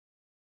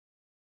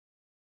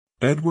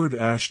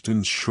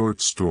Ashton's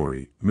short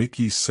story,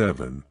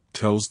 Mickey7,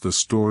 tells the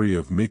story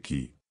of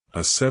Mickey,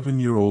 a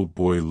 7-year-old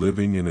boy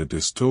living in a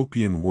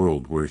dystopian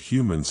world where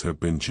humans have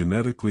been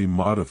genetically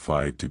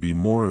modified to be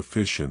more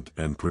efficient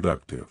and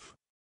productive.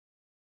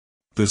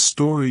 The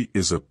story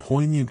is a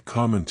poignant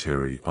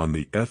commentary on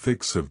the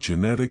ethics of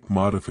genetic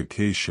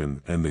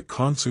modification and the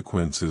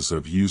consequences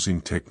of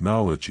using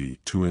technology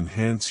to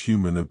enhance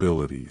human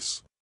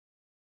abilities.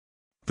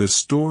 The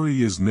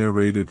story is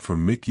narrated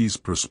from Mickey's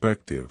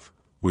perspective,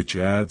 which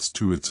adds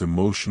to its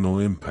emotional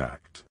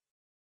impact.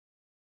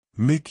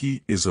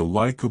 Mickey is a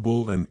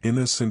likable and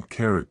innocent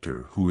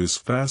character who is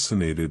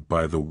fascinated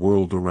by the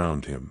world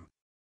around him.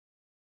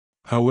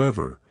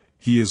 However,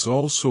 he is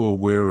also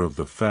aware of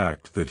the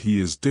fact that he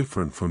is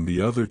different from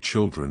the other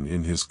children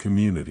in his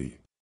community.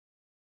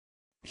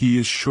 He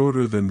is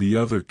shorter than the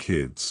other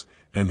kids,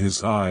 and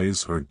his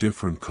eyes are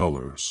different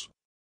colors.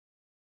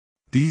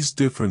 These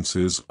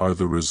differences are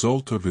the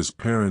result of his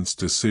parents'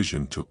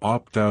 decision to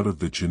opt out of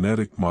the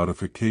genetic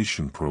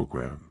modification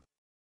program.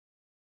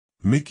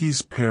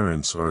 Mickey's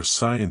parents are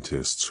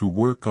scientists who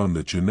work on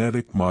the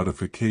genetic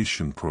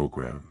modification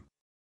program.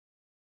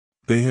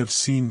 They have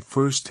seen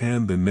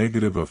firsthand the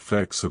negative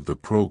effects of the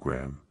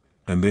program,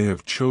 and they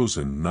have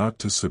chosen not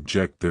to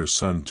subject their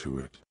son to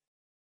it.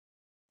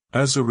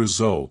 As a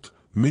result,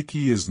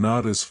 Mickey is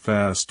not as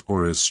fast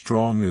or as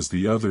strong as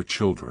the other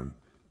children,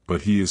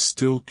 but he is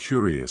still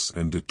curious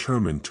and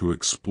determined to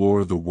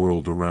explore the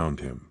world around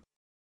him.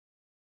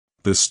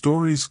 The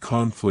story's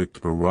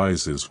conflict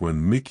arises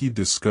when Mickey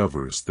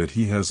discovers that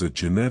he has a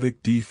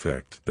genetic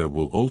defect that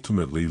will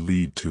ultimately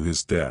lead to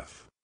his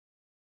death.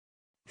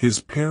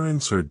 His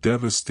parents are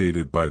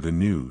devastated by the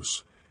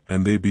news,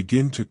 and they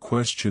begin to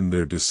question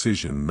their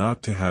decision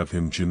not to have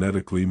him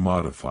genetically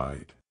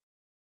modified.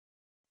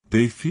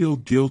 They feel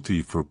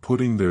guilty for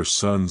putting their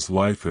son's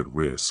life at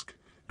risk,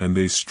 and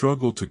they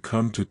struggle to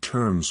come to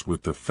terms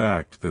with the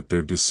fact that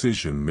their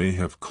decision may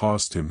have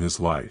cost him his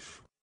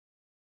life.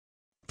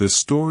 The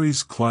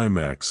story's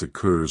climax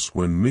occurs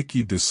when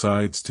Mickey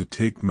decides to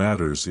take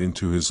matters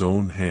into his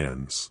own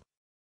hands.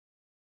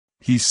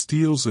 He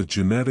steals a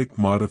genetic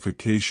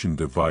modification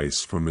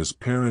device from his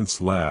parents'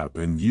 lab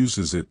and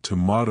uses it to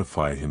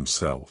modify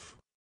himself.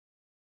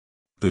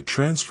 The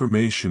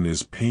transformation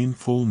is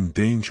painful and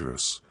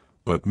dangerous,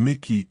 but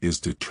Mickey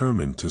is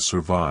determined to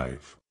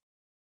survive.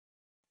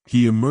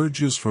 He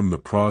emerges from the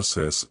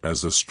process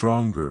as a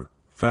stronger,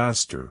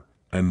 faster,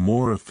 and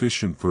more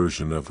efficient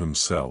version of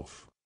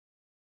himself.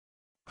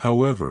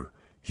 However,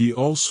 he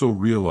also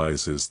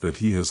realizes that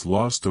he has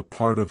lost a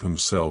part of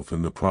himself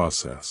in the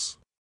process.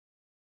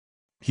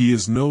 He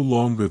is no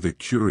longer the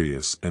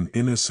curious and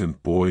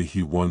innocent boy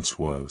he once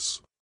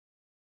was.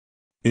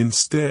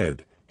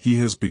 Instead, he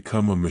has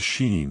become a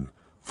machine,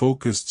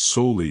 focused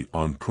solely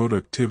on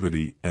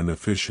productivity and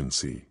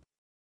efficiency.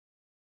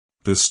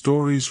 The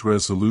story's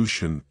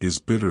resolution is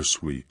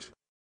bittersweet.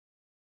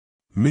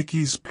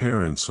 Mickey's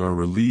parents are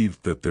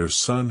relieved that their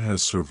son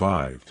has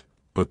survived,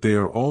 but they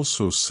are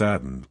also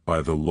saddened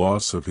by the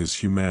loss of his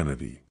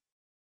humanity.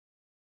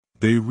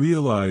 They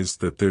realize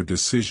that their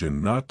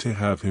decision not to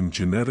have him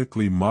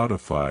genetically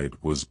modified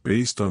was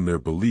based on their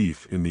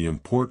belief in the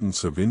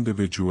importance of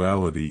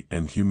individuality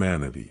and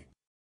humanity.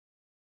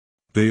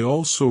 They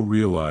also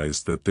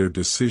realize that their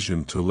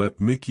decision to let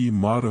Mickey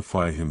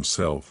modify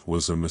himself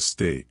was a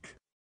mistake.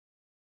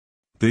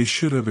 They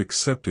should have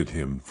accepted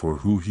him for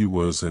who he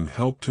was and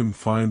helped him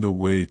find a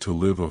way to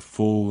live a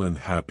full and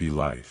happy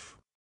life.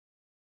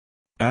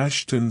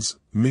 Ashton's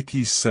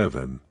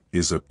Mickey7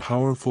 is a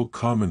powerful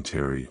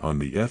commentary on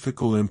the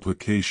ethical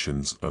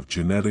implications of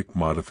genetic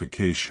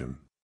modification.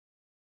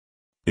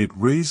 It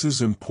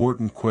raises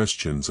important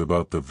questions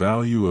about the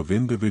value of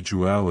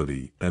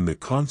individuality and the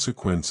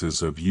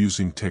consequences of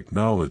using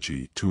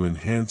technology to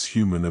enhance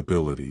human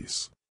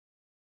abilities.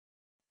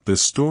 The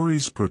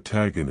story's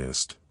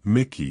protagonist,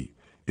 Mickey,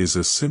 is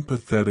a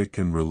sympathetic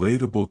and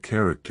relatable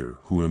character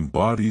who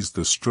embodies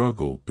the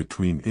struggle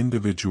between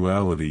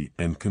individuality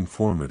and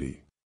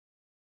conformity.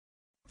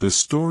 The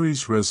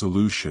story's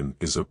resolution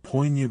is a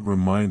poignant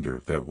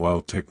reminder that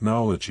while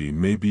technology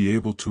may be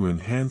able to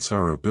enhance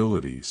our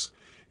abilities,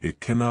 it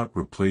cannot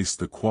replace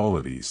the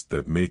qualities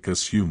that make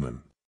us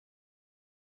human.